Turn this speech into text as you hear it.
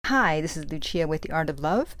Hi, this is Lucia with The Art of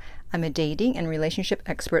Love. I'm a dating and relationship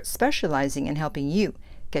expert specializing in helping you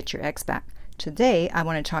get your ex back. Today, I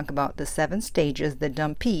want to talk about the 7 stages the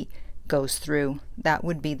dumpee goes through. That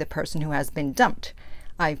would be the person who has been dumped.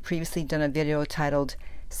 I've previously done a video titled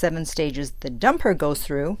 7 Stages the Dumper Goes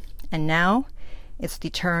Through, and now it's the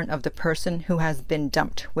turn of the person who has been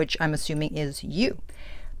dumped, which I'm assuming is you.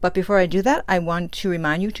 But before I do that, I want to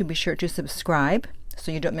remind you to be sure to subscribe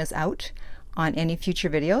so you don't miss out on any future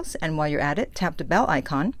videos, and while you're at it, tap the bell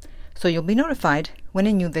icon so you'll be notified when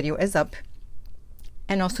a new video is up.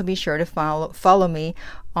 And also be sure to follow me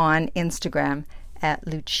on Instagram at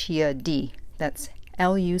LuciaD. That's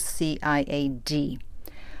Luciad.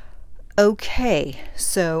 Okay,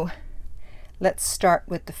 so let's start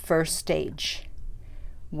with the first stage,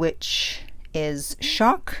 which is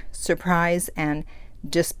shock, surprise, and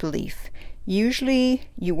disbelief. Usually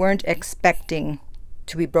you weren't expecting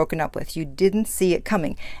to be broken up with. You didn't see it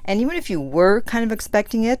coming. And even if you were kind of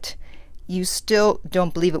expecting it, you still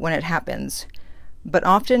don't believe it when it happens. But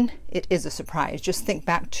often it is a surprise. Just think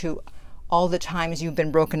back to all the times you've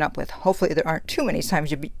been broken up with. Hopefully there aren't too many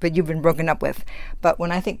times you've been broken up with. But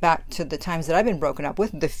when I think back to the times that I've been broken up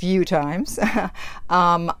with, the few times,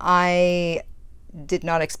 I did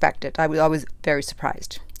not expect it. I was always very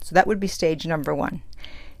surprised. So that would be stage number 1.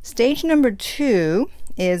 Stage number 2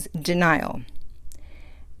 is denial.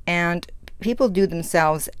 And people do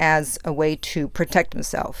themselves as a way to protect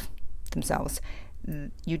themselves.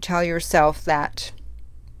 You tell yourself that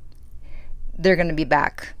they're going to be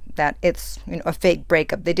back, that it's a fake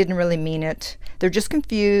breakup. They didn't really mean it. They're just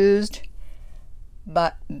confused,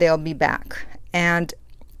 but they'll be back. And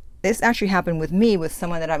this actually happened with me, with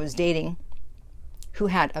someone that I was dating who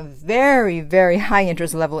had a very, very high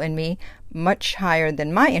interest level in me, much higher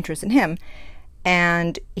than my interest in him.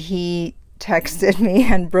 And he texted me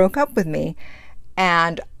and broke up with me.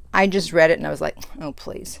 And I just read it and I was like, oh,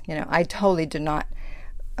 please. I totally did not.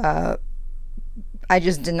 I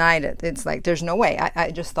just denied it. It's like, there's no way. I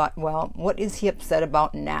just thought, well, what is he upset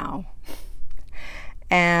about now?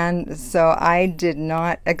 And so I did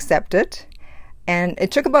not accept it. And it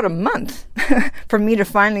took about a month for me to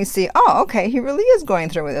finally see, oh, okay, he really is going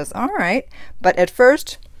through with this. All right. But at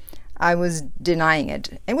first, I was denying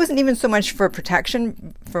it. It wasn't even so much for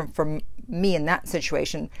protection from me in that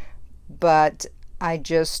situation, but I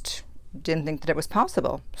just didn't think that it was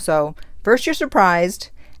possible. So first you're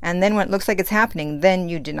surprised, and then when it looks like it's happening, then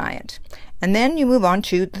you deny it. And then you move on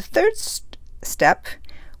to the third step,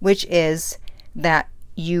 which is that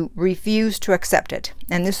you refuse to accept it.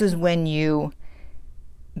 And this is when you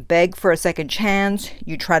beg for a second chance.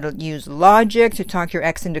 You try to use logic to talk your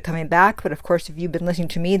ex into coming back. But of course, if you've been listening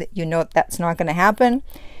to me, you know that's not going to happen.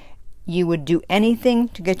 You would do anything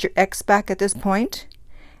to get your ex back at this point.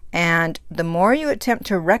 And the more you attempt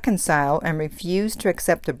to reconcile and refuse to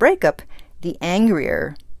accept the breakup, the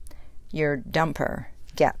angrier your dumper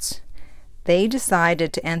gets. They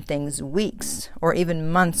decided to end things weeks or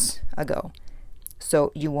even months ago.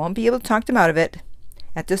 So you won't be able to talk them out of it.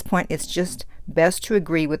 At this point, it's just best to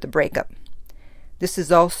agree with the breakup. This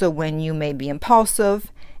is also when you may be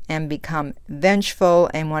impulsive and become vengeful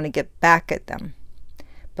and want to get back at them.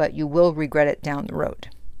 But you will regret it down the road.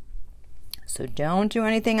 So don't do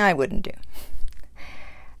anything I wouldn't do.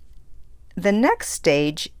 The next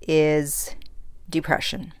stage is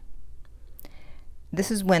depression. This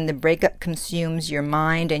is when the breakup consumes your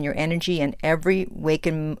mind and your energy, and every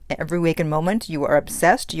waking moment you are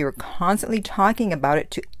obsessed. You're constantly talking about it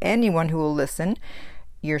to anyone who will listen.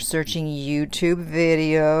 You're searching YouTube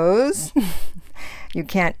videos. You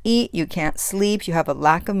can't eat, you can't sleep, you have a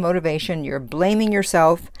lack of motivation, you're blaming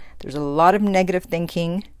yourself, there's a lot of negative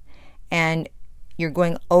thinking, and you're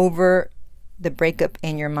going over the breakup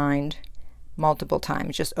in your mind multiple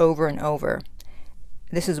times, just over and over.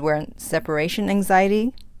 This is where separation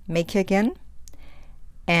anxiety may kick in.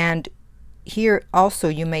 And here also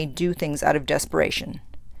you may do things out of desperation.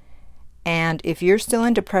 And if you're still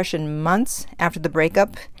in depression months after the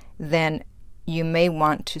breakup, then you may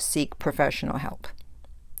want to seek professional help.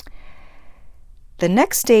 The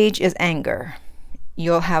next stage is anger.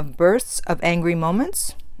 You'll have bursts of angry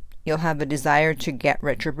moments. You'll have a desire to get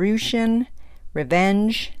retribution,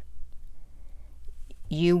 revenge.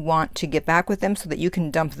 You want to get back with them so that you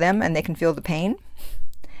can dump them and they can feel the pain.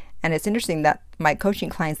 And it's interesting that my coaching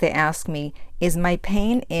clients, they ask me, is my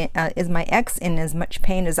ex in as much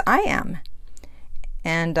pain as I am?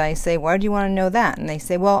 And I say, why do you want to know that? And they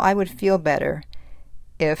say, well, I would feel better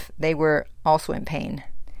if they were also in pain.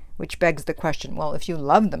 Which begs the question, well, if you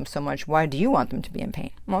love them so much, why do you want them to be in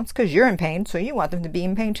pain? Well, it's because you're in pain, so you want them to be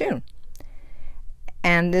in pain too.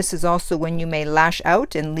 And this is also when you may lash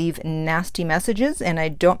out and leave nasty messages. And I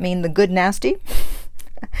don't mean the good nasty.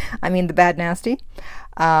 I mean the bad nasty.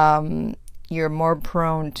 You're more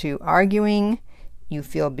prone to arguing. You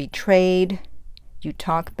feel betrayed. You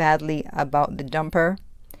talk badly about the dumper.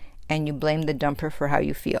 And you blame the dumper for how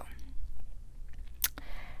you feel.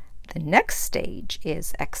 The next stage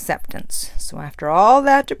is acceptance. So after all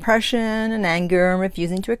that depression and anger and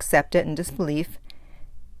refusing to accept it and disbelief,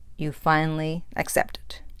 you finally accept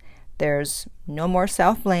it. There's no more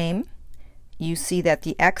self-blame. You see that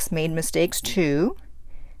the ex made mistakes too.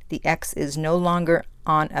 The ex is no longer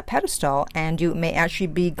on a pedestal, and you may actually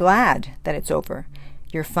be glad that it's over.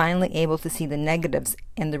 You're finally able to see the negatives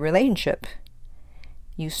in the relationship.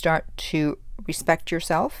 You start to respect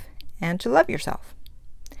yourself and to love yourself.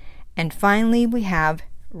 And finally, we have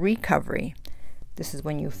recovery. This is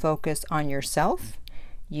when you focus on yourself.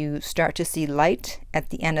 You start to see light at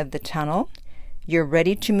the end of the tunnel. You're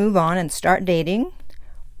ready to move on and start dating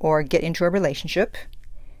or get into a relationship.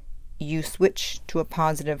 You switch to a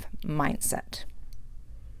positive mindset.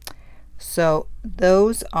 So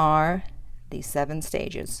those are the 7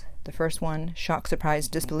 stages. The first one, shock, surprise,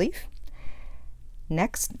 disbelief.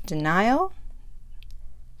 Next, denial.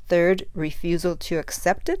 Third, refusal to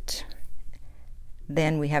accept it.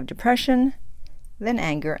 Then we have depression, then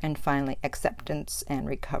anger, and finally acceptance and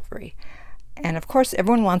recovery. And of course,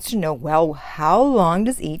 everyone wants to know, well, how long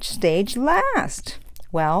does each stage last?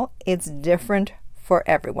 Well, it's different for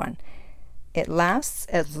everyone. It lasts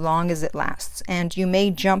as long as it lasts. And you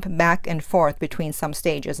may jump back and forth between some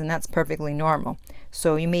stages, and that's perfectly normal.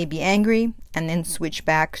 So you may be angry and then switch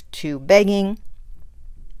back to begging.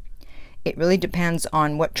 It really depends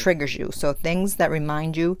on what triggers you. So things that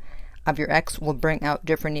remind you of your ex will bring out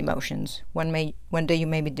different emotions. One day you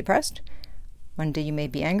may be depressed, one day you may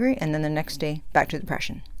be angry, and then the next day back to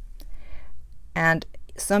depression. And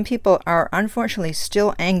some people are unfortunately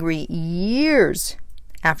still angry years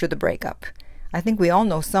after the breakup. I think we all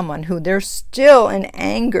know someone who they're still in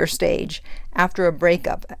anger stage after a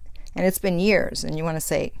breakup, and it's been years, and you want to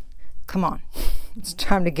say, come on, it's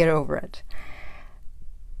time to get over it.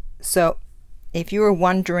 So if you were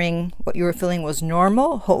wondering what you were feeling was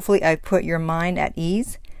normal, hopefully I put your mind at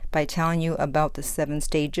ease by telling you about the 7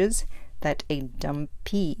 stages that a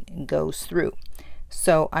dumpee goes through.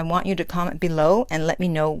 So I want you to comment below and let me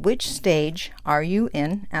know which stage are you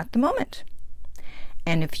in at the moment.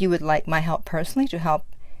 And if you would like my help personally to help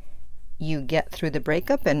you get through the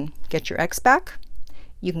breakup and get your ex back,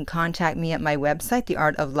 you can contact me at my website,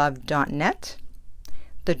 theartoflove.net.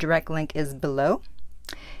 The direct link is below.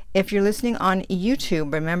 If you're listening on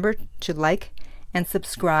YouTube, remember to like and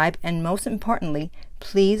subscribe, and most importantly,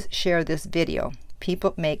 please share this video.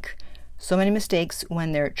 People make so many mistakes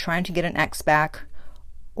when they're trying to get an ex back,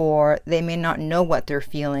 or they may not know what they're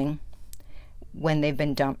feeling when they've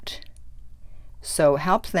been dumped. So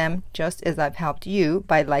help them just as I've helped you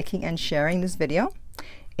by liking and sharing this video.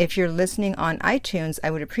 If you're listening on iTunes, I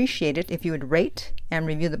would appreciate it if you would rate and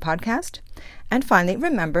review the podcast. And finally,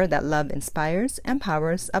 remember that love inspires,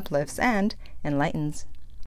 empowers, uplifts, and enlightens.